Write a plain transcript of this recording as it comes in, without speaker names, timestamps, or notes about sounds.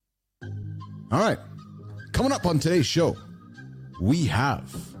All right. Coming up on today's show, we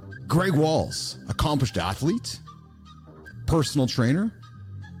have Greg Walls, accomplished athlete, personal trainer,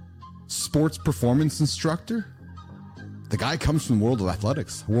 sports performance instructor. The guy comes from the world of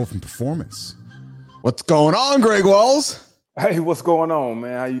athletics, world from performance. What's going on, Greg Walls? Hey, what's going on,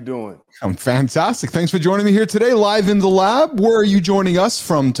 man? How you doing? I'm fantastic. Thanks for joining me here today, live in the lab. Where are you joining us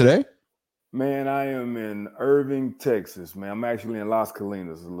from today? Man, I am in Irving, Texas, man. I'm actually in Las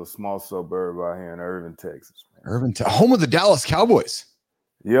Colinas, a little small suburb out here in Irving, Texas. Man. Home of the Dallas Cowboys.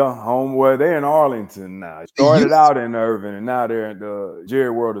 Yeah, home. Well, they're in Arlington now. Started out in Irving, and now they're at Jerry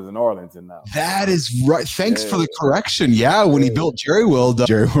World is in Arlington now. That is right. Thanks for the correction. Yeah, when he built Jerry World,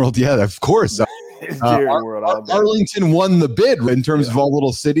 yeah, of course. It's Jerry World all day. Arlington won the bid in terms of all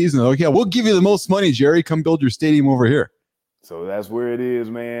little cities, and they're like, yeah, we'll give you the most money, Jerry. Come build your stadium over here. So that's where it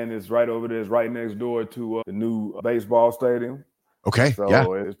is, man. It's right over there. It's right next door to the new baseball stadium. Okay, so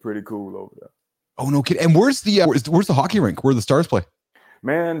yeah, it's pretty cool over there. Oh no kidding! And where's the hockey rink? Where the Stars play?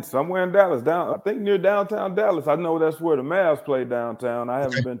 Man, somewhere in Dallas, I think near downtown Dallas. I know that's where the Mavs play downtown. I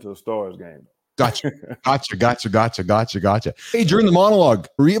haven't been to a Stars game. Gotcha. Hey, during the monologue,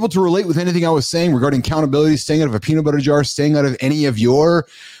 were you able to relate with anything I was saying regarding accountability, staying out of a peanut butter jar, staying out of any of your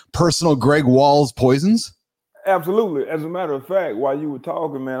personal Greg Walls poisons? Absolutely. As a matter of fact, while you were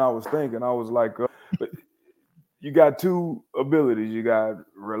talking, man, I was thinking, I was like, you got two abilities. You got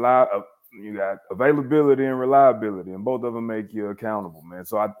availability and reliability, and both of them make you accountable, man.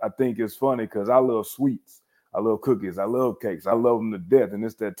 So I think it's funny because I love sweets. I love cookies. I love cakes. I love them to death, and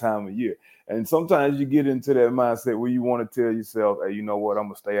it's that time of year. And sometimes you get into that mindset where you want to tell yourself, hey, you know what? I'm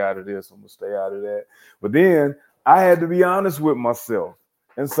going to stay out of this. I'm going to stay out of that. But then I had to be honest with myself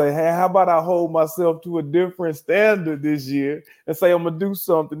and say, hey, how about I hold myself to a different standard this year and say I'm going to do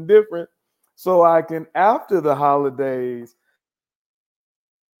something different so I can, after the holidays,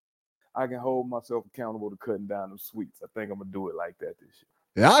 I can hold myself accountable to cutting down them sweets. I think I'm going to do it like that this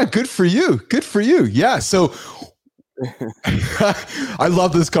year. Yeah, good for you. Good for you. Yeah, so I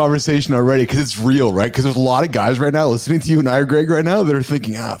love this conversation already because it's real, right? Because there's a lot of guys right now listening to you and I, Greg, right now that are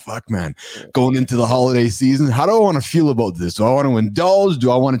thinking, fuck, man, going into the holiday season, how do I want to feel about this? Do I want to indulge? Do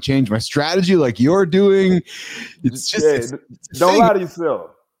I want to change my strategy like you're doing? It's just don't lie to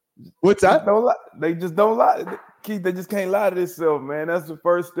yourself. What's that? Don't lie. They just don't lie. Keith, they just can't lie to themselves, man. That's the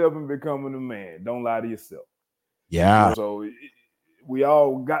first step in becoming a man. Don't lie to yourself. Yeah. So we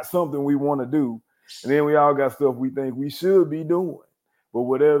all got something we want to do. And then we all got stuff we think we should be doing. But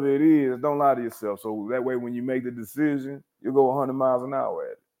whatever it is, don't lie to yourself. So that way, when you make the decision, you'll go 100 miles an hour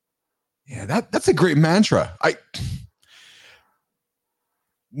at it. Yeah, that's a great mantra.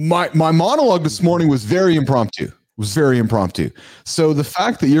 My monologue this morning was very impromptu. So the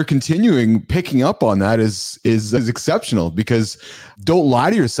fact that you're picking up on that is exceptional, because don't lie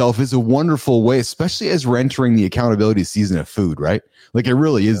to yourself is a wonderful way, especially as we're entering the accountability season of food, right? Like it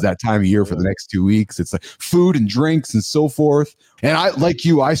really is that time of year for the next 2 weeks. It's like food and drinks and so forth. And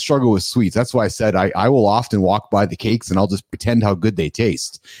I struggle with sweets. That's why I said I will often walk by the cakes and I'll just pretend how good they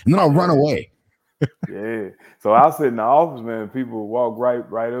taste. And then I'll run away. Yeah. So I'll sit in the office, man, and people walk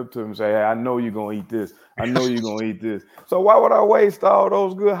right up to me and say, hey, I know you're going to eat this. I know you're going to eat this. So why would I waste all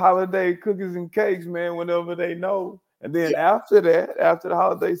those good holiday cookies and cakes, man, whenever they know? And then after that, after the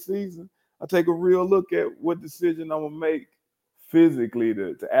holiday season, I take a real look at what decision I'm going to make physically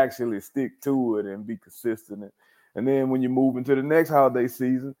to actually stick to it and be consistent. And then when you move into the next holiday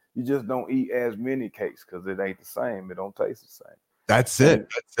season, you just don't eat as many cakes because it ain't the same. It don't taste the same. That's it.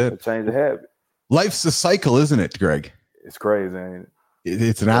 Change the habit. Life's a cycle, isn't it, Greg? It's crazy, ain't it?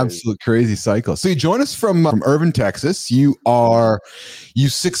 It's an absolute crazy cycle. So you join us from Irving, Texas. You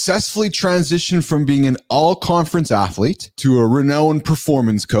successfully transitioned from being an all-conference athlete to a renowned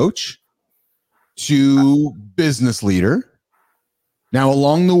performance coach to business leader. Now,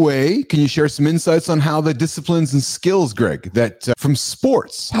 along the way, can you share some insights on how the disciplines and skills, Greg, that from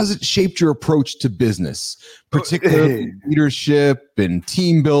sports, how's it shaped your approach to business, particularly leadership and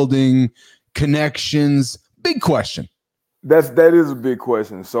team building, connections? Big question. That is a big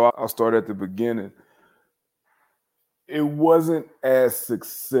question. So I'll start at the beginning. It wasn't as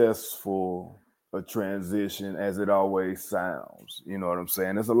successful a transition as it always sounds. You know what I'm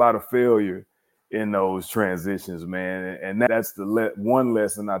saying? There's a lot of failure in those transitions, man. And that's the one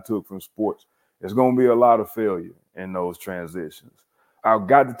lesson I took from sports. There's going to be a lot of failure in those transitions. I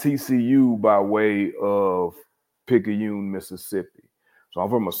got to TCU by way of Picayune, Mississippi. So I'm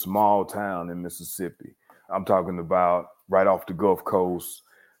from a small town in Mississippi. I'm talking about right off the Gulf Coast,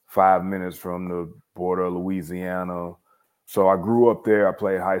 5 minutes from the border of Louisiana. So I grew up there. I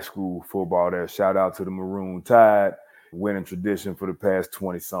played high school football there. Shout out to the Maroon Tide, winning tradition for the past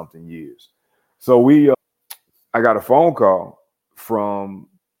 20-something years. So I got a phone call from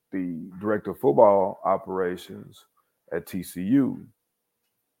the director of football operations at TCU.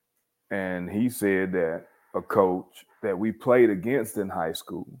 And he said that a coach that we played against in high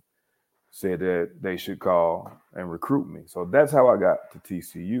school said that they should call and recruit me. So that's how I got to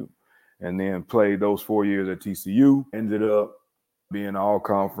TCU. And then played those 4 years at TCU, ended up being all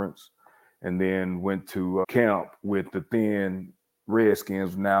conference, and then went to camp with the then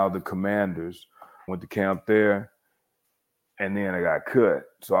Redskins, now the Commanders. Went to camp there, and then I got cut.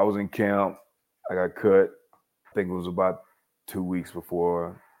 So I was in camp. I got cut. I think it was about 2 weeks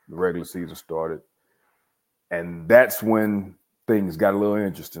before the regular season started. And that's when things got a little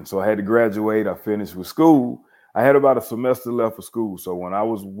interesting. So I had to graduate. I finished with school. I had about a semester left of school. So when I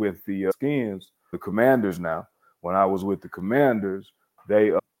was with the Skins, the Commanders now, when I was with the Commanders,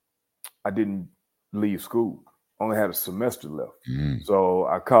 I didn't leave school. Only had a semester left. So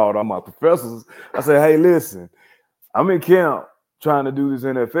I called all my professors. I said, hey, listen, I'm in camp trying to do this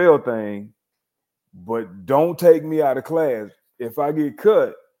NFL thing, but don't take me out of class. If I get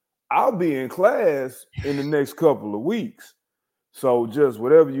cut, I'll be in class in the next couple of weeks. So just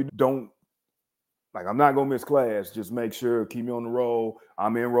whatever you don't, like, I'm not going to miss class. Just make sure, keep me on the roll.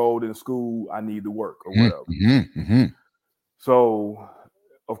 I'm enrolled in school. I need to work or whatever. So,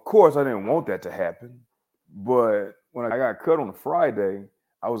 of course, I didn't want that to happen. But when I got cut on a Friday,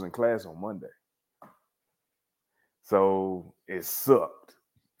 I was in class on Monday. So it sucked.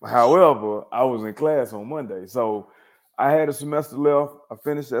 However, I was in class on Monday. So I had a semester left. I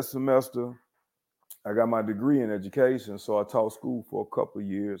finished that semester. I got my degree in education. So I taught school for a couple of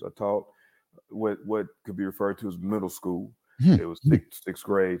years. I taught what could be referred to as middle school. It was sixth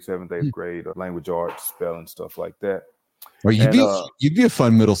grade, seventh, eighth grade, language arts, spelling, stuff like that. Well, you'd be a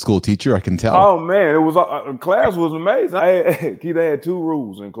fun middle school teacher, I can tell. Oh man, it was class was amazing. I had 2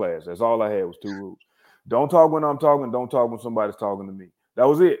 rules in class. That's all I had was 2 rules. Don't talk when I'm talking. Don't talk when somebody's talking to me. That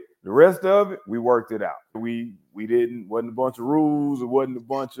was it. The rest of it, we worked it out. Wasn't a bunch of rules. It wasn't a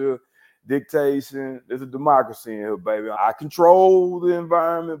bunch of dictation. There's a democracy in here, baby. I control the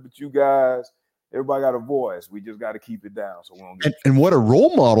environment, but you guys, everybody got a voice. We just got to keep it down. So we don't get and what a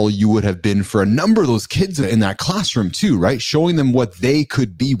role model you would have been for a number of those kids in that classroom too, right? Showing them what they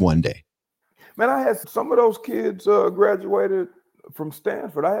could be one day. Man, I had some of those kids graduated from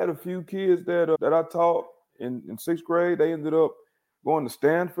Stanford. I had a few kids that I taught in 6th grade. They ended up going to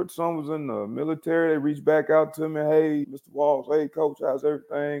Stanford. Some was in the military. They reached back out to me. Hey, Mr. Walls. Hey, Coach, how's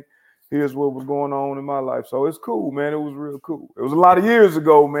everything? Here's what was going on in my life. So it's cool, man. It was real cool. It was a lot of years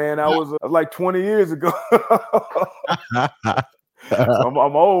ago, man. I was like 20 years ago.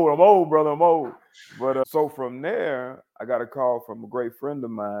 I'm old, brother. I'm old. But so from there, I got a call from a great friend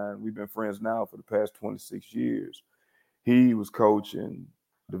of mine. We've been friends now for the past 26 years. He was coaching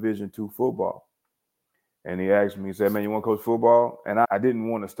Division II football. And he asked me, he said, man, you want to coach football? And I didn't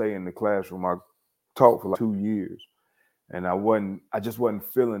want to stay in the classroom. I taught for like 2 years. And I just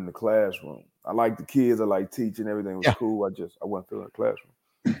wasn't feeling the classroom. I liked the kids. I liked teaching. Everything was cool. I wasn't feeling the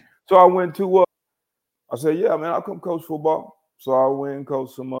classroom. So I went to, I said, yeah, man, I'll come coach football. So I went and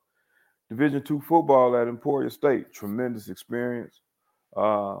coached some Division II football at Emporia State. Tremendous experience.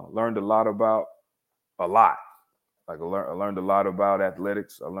 Learned a lot. Like I learned a lot about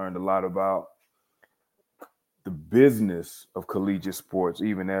athletics. I learned a lot about the business of collegiate sports,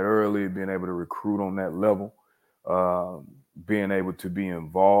 even that early, being able to recruit on that level. Being able to be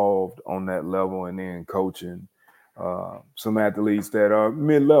involved on that level, and then coaching some athletes that are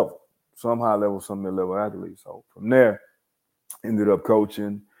mid-level, some high level, some mid-level athletes. So from there, ended up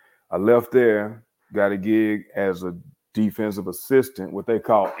coaching. I left there, got a gig as a defensive assistant, what they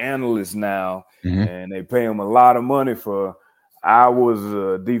call analysts now, and they pay them a lot of money for. I was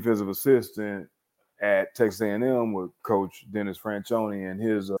a defensive assistant at Texas A&M with Coach Dennis Franchione and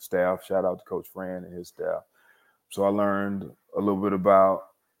his staff. Shout out to Coach Fran and his staff. So I learned a little bit about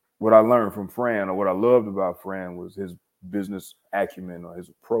what I learned from Fran, or what I loved about Fran was his business acumen, or his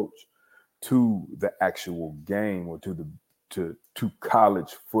approach to the actual game, or to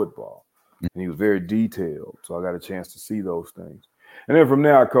college football. And he was very detailed. So I got a chance to see those things. And then from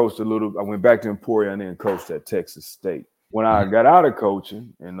there, I went back to Emporia and then coached at Texas State. When I got out of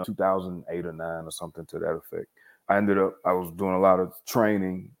coaching in 2008 or 9 or something to that effect, I was doing a lot of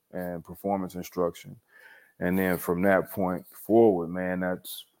training and performance instruction. And then from that point forward, man,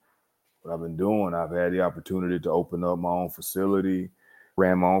 that's what I've been doing. I've had the opportunity to open up my own facility,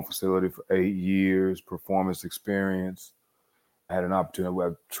 ran my own facility for 8 years, performance experience. I had an opportunity where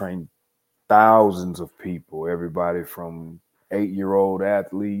I trained thousands of people, everybody from 8-year-old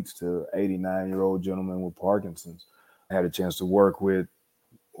athletes to 89-year-old gentlemen with Parkinson's. I had a chance to work with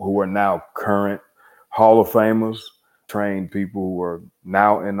who are now current Hall of Famers, trained people who are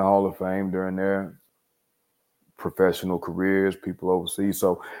now in the Hall of Fame during their professional careers, people overseas.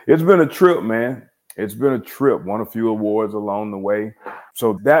 So it's been a trip, man. It's been a trip. Won a few awards along the way.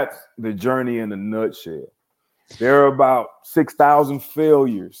 So that's the journey in a nutshell. There are about 6,000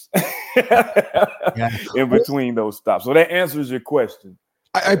 failures in between those stops. So that answers your question.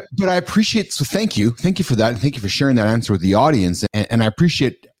 But I appreciate, so thank you for that, and thank you for sharing that answer with the audience. And I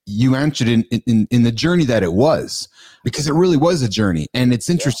appreciate you answered in the journey that it was, because it really was a journey. And it's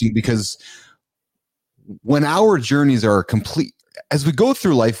interesting because when our journeys are complete, as we go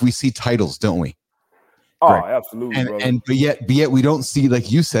through life, we see titles, don't we? Oh, Greg? Absolutely, brother. But yet we don't see,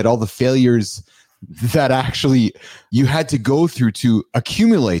 like you said, all the failures that actually you had to go through to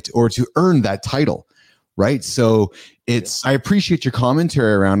accumulate or to earn that title, right? So I appreciate your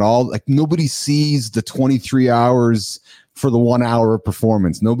commentary around all, like, nobody sees the 23 hours for the 1 hour of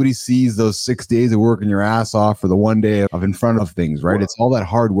performance. Nobody sees those 6 days of working your ass off for the 1 day of in front of things, right? It's all that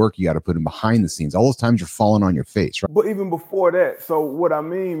hard work you got to put in behind the scenes. All those times you're falling on your face, right? But even before that, so what I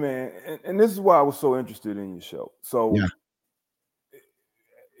mean, man, and this is why I was so interested in your show. So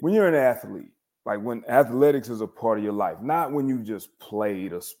when you're an athlete, like when athletics is a part of your life, not when you just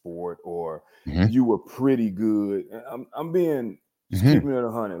played a sport or you were pretty good. I'm being keeping it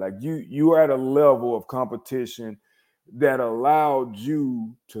 100. Like you are at a level of competition that allowed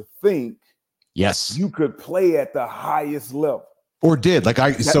you to think you could play at the highest level. Or did. Like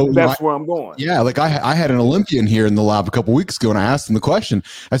that's where I'm going. Yeah, like I had an Olympian here in the lab a couple weeks ago, and I asked him the question.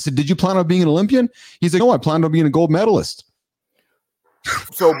 I said, "Did you plan on being an Olympian?" He's like, "No, I planned on being a gold medalist."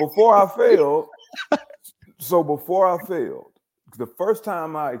 So before I failed, the first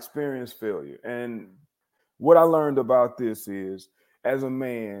time I experienced failure, and what I learned about this is, as a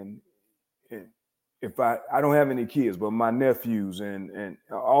man, if I don't have any kids, but my nephews and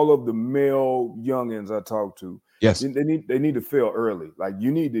all of the male youngins I talk to, they need to fail early. Like,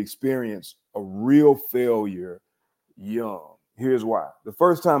 you need to experience a real failure young. Here's why. The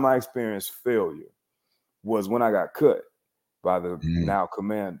first time I experienced failure was when I got cut by the now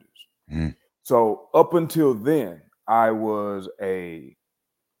Commanders. So up until then, I was a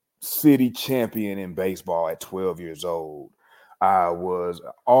city champion in baseball at 12 years old. I was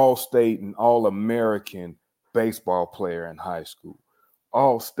an all-state and all-American baseball player in high school,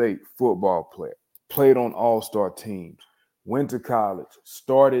 all-state football player, played on all-star teams, went to college,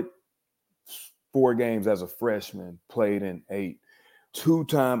 started 4 games as a freshman, played in 8,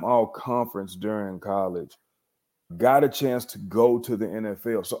 2-time all-conference during college, got a chance to go to the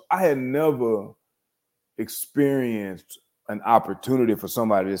NFL. So I had never experienced an opportunity for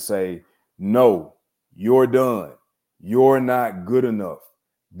somebody to say, no, you're done. You're not good enough.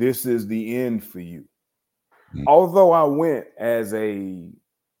 This is the end for you. Although I went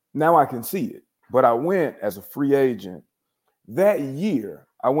now I can see it, but I went as a free agent. That year,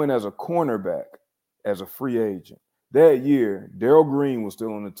 I went as a cornerback as a free agent. That year, Darrell Green was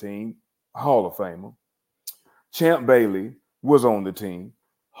still on the team, Hall of Famer. Champ Bailey was on the team,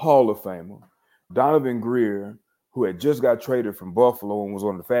 Hall of Famer. Donovan Greer, who had just got traded from Buffalo and was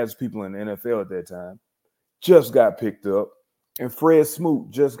one of the fastest people in the NFL at that time, just got picked up. And Fred Smoot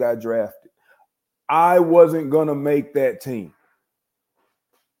just got drafted. I wasn't going to make that team.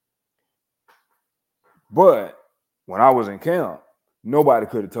 But when I was in camp, nobody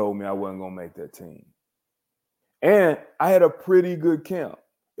could have told me I wasn't going to make that team. And I had a pretty good camp.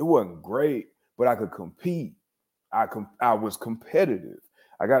 It wasn't great, but I could compete. I was competitive.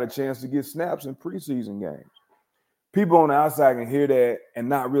 I got a chance to get snaps in preseason games. People on the outside can hear that and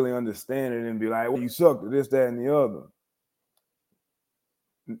not really understand it and be like, well, you suck at this, that, and the other.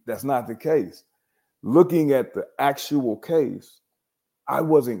 That's not the case. Looking at the actual case, I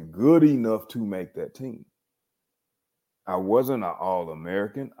wasn't good enough to make that team. I wasn't an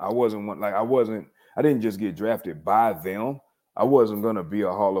All-American. I didn't just get drafted by them. I wasn't going to be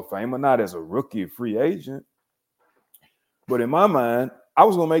a Hall of Famer, not as a rookie free agent. But in my mind, I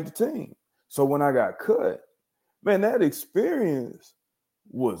was going to make the team. So when I got cut, man, that experience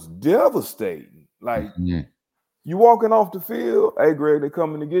was devastating. Like, you walking off the field, hey, Greg, they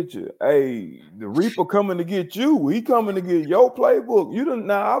coming to get you. Hey, the Reaper coming to get you. He coming to get your playbook.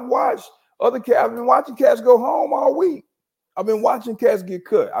 I've watched other cats. I've been watching cats go home all week. I've been watching cats get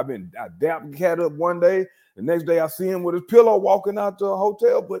cut. I dapped the cat up one day. The next day I see him with his pillow walking out to a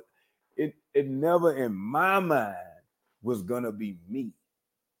hotel. But it never in my mind was going to be me.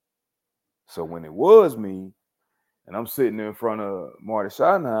 So when it was me, and I'm sitting in front of Marty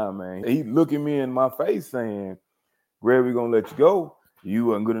Schottenheimer, man, he looking me in my face saying, Greg, we're going to let you go. You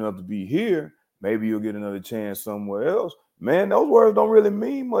weren't good enough to be here. Maybe you'll get another chance somewhere else. Man, those words don't really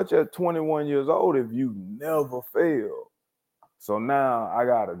mean much at 21 years old if you never failed. So now I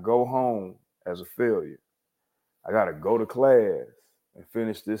got to go home as a failure. I got to go to class and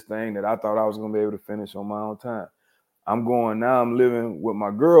finish this thing that I thought I was going to be able to finish on my own time. I'm living with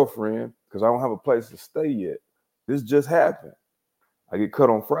my girlfriend because I don't have a place to stay yet. This just happened. I get cut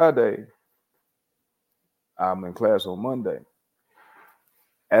on Friday. I'm in class on Monday.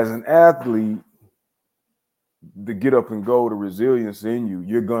 As an athlete, the get up and go, the resilience in you,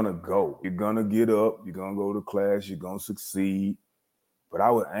 you're going to go. You're going to get up. You're going to go to class. You're going to succeed. But I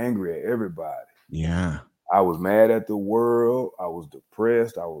was angry at everybody. Yeah. I was mad at the world. I was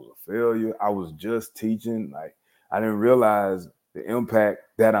depressed. I was a failure. I was just teaching. Like, I didn't realize the impact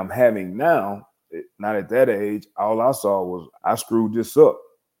that I'm having now. Not at that age. All I saw was I screwed this up.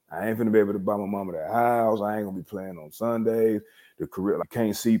 I ain't finna be able to buy my mama that house. I ain't gonna be playing on Sundays. The career, I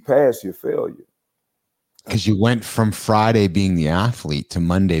can't see past your failure. Because you went from Friday being the athlete to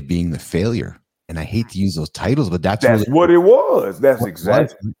Monday being the failure. And I hate to use those titles, but that's really what it was. That's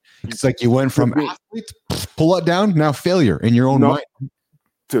exactly. It's like you went from athlete, pull it down, now failure in your own mind.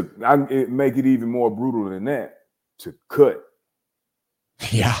 Make it even more brutal than that, to cut.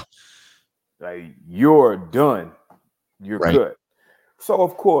 Yeah. Like, you're done. You're cut. So,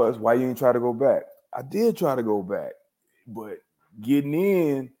 of course, why you ain't try to go back? I did try to go back, but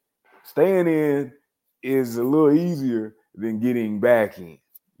staying in is a little easier than getting back in.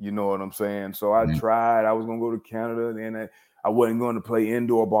 You know what I'm saying? So I tried. I was going to go to Canada. Then I wasn't going to play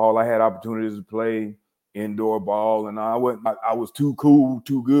indoor ball. I had opportunities to play indoor ball, and I was too cool,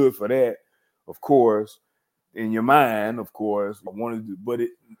 too good for that, of course. In your mind, of course, I wanted to, but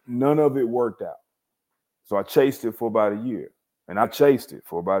none of it worked out. So I chased it for about a year. And I chased it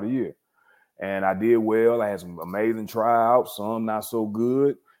for about a year. And I did well. I had some amazing tryouts, some not so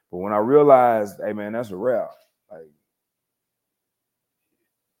good. But when I realized, hey, man, that's a wrap. Like,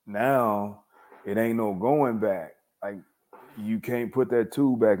 now it ain't no going back. Like, you can't put that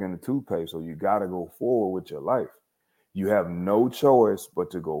tube back in the toothpaste. So you got to go forward with your life. You have no choice but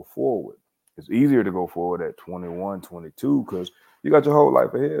to go forward. It's easier to go forward at 21, 22 because you got your whole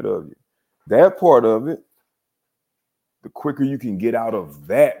life ahead of you. That part of it, the quicker you can get out of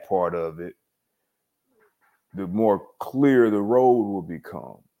that part of it, the more clear the road will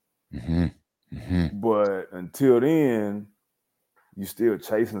become. Mm-hmm. Mm-hmm. But until then, you're still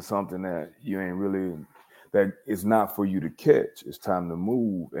chasing something that you ain't really, that it's not for you to catch. It's time to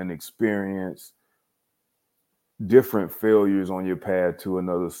move and experience different failures on your path to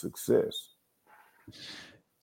another success.